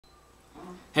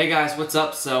Hey guys, what's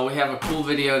up? So we have a cool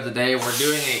video today. We're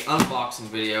doing an unboxing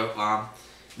video.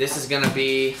 This is going to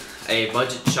be a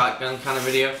budget shotgun kind of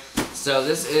video. So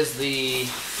this is the,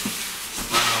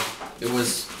 it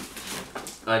was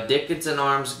a Dickinson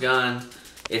arms gun.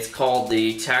 It's called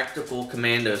the Tactical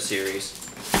Commando series.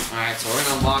 Alright, so we're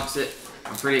going to unbox it.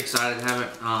 I'm pretty excited to have it.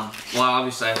 Well,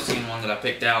 obviously I've seen one that I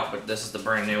picked out, but this is the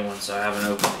brand new one, so I haven't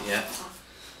opened it yet.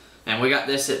 And we got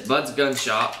this at Bud's Gun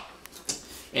Shop.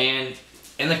 And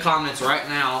in the comments right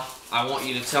now, I want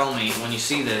you to tell me when you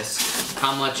see this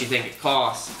how much you think it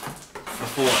costs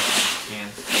before. And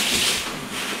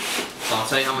so I'll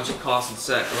tell you how much it costs in a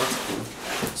sec.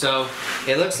 So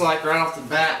it looks like right off the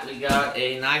bat we got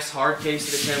a nice hard case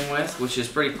that it came with, which is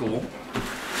pretty cool.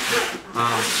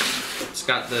 It's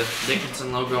got the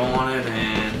Dickinson logo on it,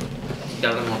 and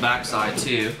got it on the back side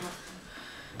too,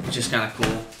 which is kind of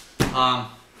cool.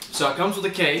 So it comes with a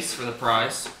case for the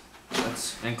price.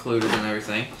 That's included in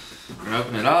everything. We're gonna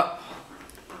open it up.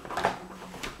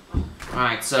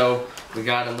 Alright, so we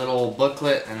got a little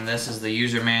booklet, and this is the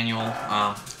user manual.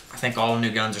 I think all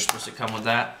new guns are supposed to come with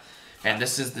that. And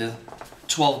this is the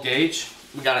 12 gauge.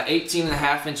 We got an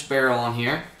 18.5-inch barrel on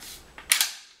here.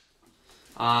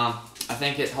 I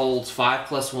think it holds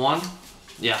 5+1.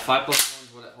 Yeah, 5+1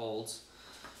 is what it holds.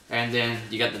 And then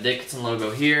you got the Dickinson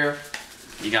logo here.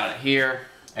 You got it here.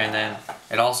 And then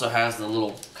it also has the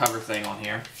little cover thing on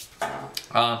here.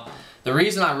 The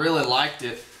reason I really liked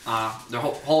it, the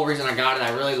whole reason I got it,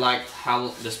 I really liked how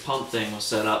this pump thing was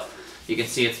set up. You can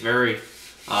see it's very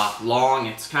long.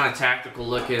 It's kind of tactical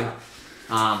looking.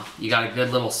 You got a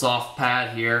good little soft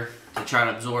pad here to try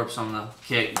to absorb some of the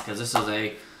kick, because this is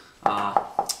a,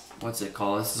 what's it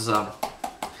called? This is a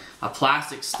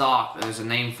plastic stock. There's a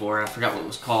name for it. I forgot what it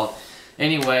was called.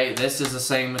 Anyway, this is the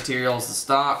same material as the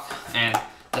stock, and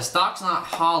the stock's not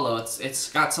hollow. It's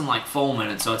got some like foam in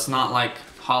it, so it's not like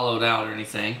hollowed out or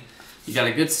anything. You got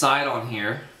a good side on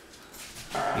here.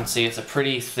 You can see it's a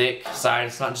pretty thick side.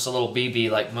 It's not just a little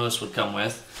BB like most would come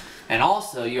with. And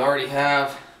also, you already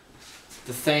have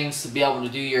the things to be able to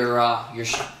do your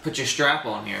put your strap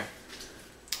on here.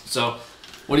 So,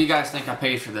 what do you guys think I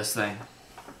paid for this thing?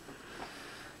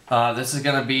 This is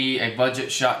going to be a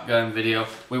budget shotgun video.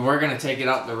 We were going to take it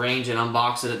out the range and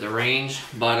unbox it at the range,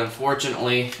 but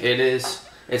unfortunately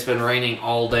it's been raining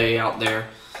all day out there,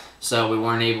 so we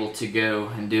weren't able to go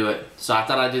and do it. So I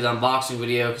thought I'd do the unboxing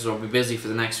video because we'll be busy for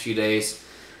the next few days,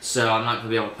 so I'm not going to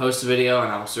be able to post a video,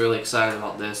 and I was really excited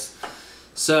about this.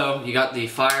 So you got the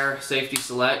fire safety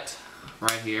select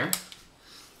right here.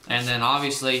 And then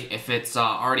obviously, if it's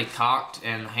already cocked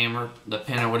and the hammer, the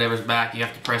pin or whatever's back, you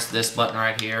have to press this button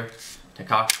right here to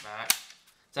cock it back.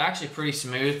 It's actually pretty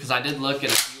smooth, because I did look at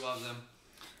a few of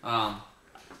them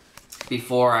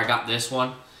before I got this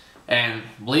one. And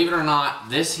believe it or not,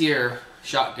 this here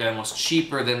shotgun was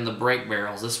cheaper than the brake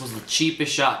barrels. This was the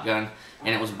cheapest shotgun,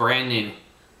 and it was brand new.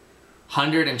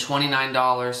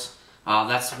 $129.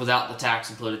 That's without the tax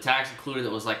included. Tax included,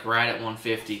 it was like right at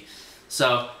 $150.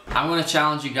 So I'm going to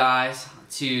challenge you guys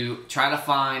to try to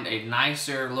find a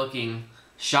nicer looking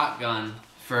shotgun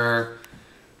for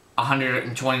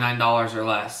 $129 or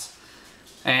less.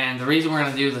 And the reason we're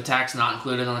going to do the tax not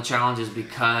included on the challenge is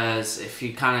because if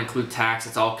you kind of include tax,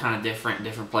 it's all kind of different in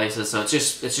different places. So it's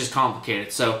just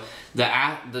complicated. So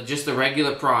just the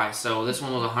regular price. So this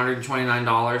one was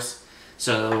 $129.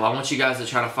 So I want you guys to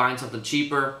try to find something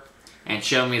cheaper and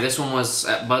show me. This one was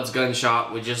at Bud's Gun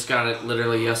Shop. We just got it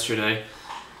literally yesterday,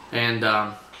 and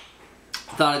I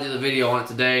thought I'd do the video on it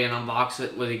today and unbox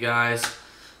it with you guys.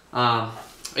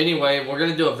 Anyway, we're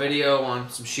gonna do a video on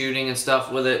some shooting and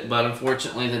stuff with it, but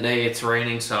unfortunately today it's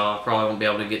raining, so I probably won't be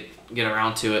able to get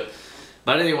around to it.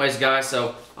 But anyways, guys,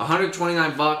 so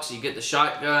 129 bucks, you get the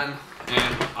shotgun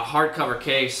and a hardcover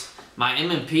case. My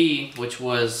M&P, which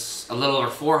was a little over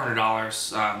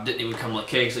 $400, didn't even come with a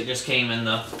case. It just came in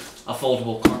a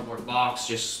foldable cardboard box.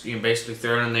 Just basically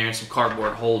throw it in there and some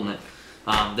cardboard holding it.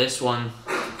 This one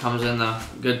comes in the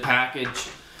good package.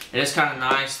 It is kind of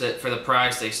nice that for the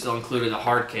price they still included a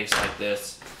hard case like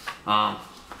this. But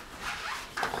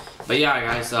yeah,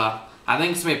 guys, I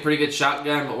think it's gonna be a pretty good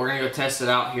shotgun, but we're gonna go test it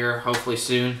out here hopefully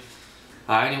soon.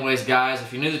 Anyways, guys,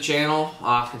 if you're new to the channel,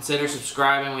 consider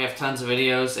subscribing. We have tons of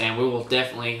videos, and we will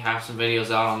definitely have some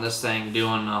videos out on this thing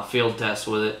doing field tests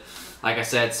with it. Like I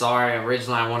said, sorry,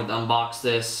 originally I wanted to unbox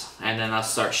this and then I'll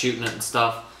start shooting it and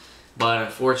stuff, but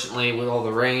unfortunately with all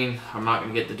the rain, I'm not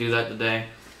going to get to do that today.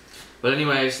 But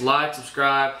anyways, like,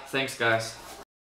 subscribe. Thanks, guys.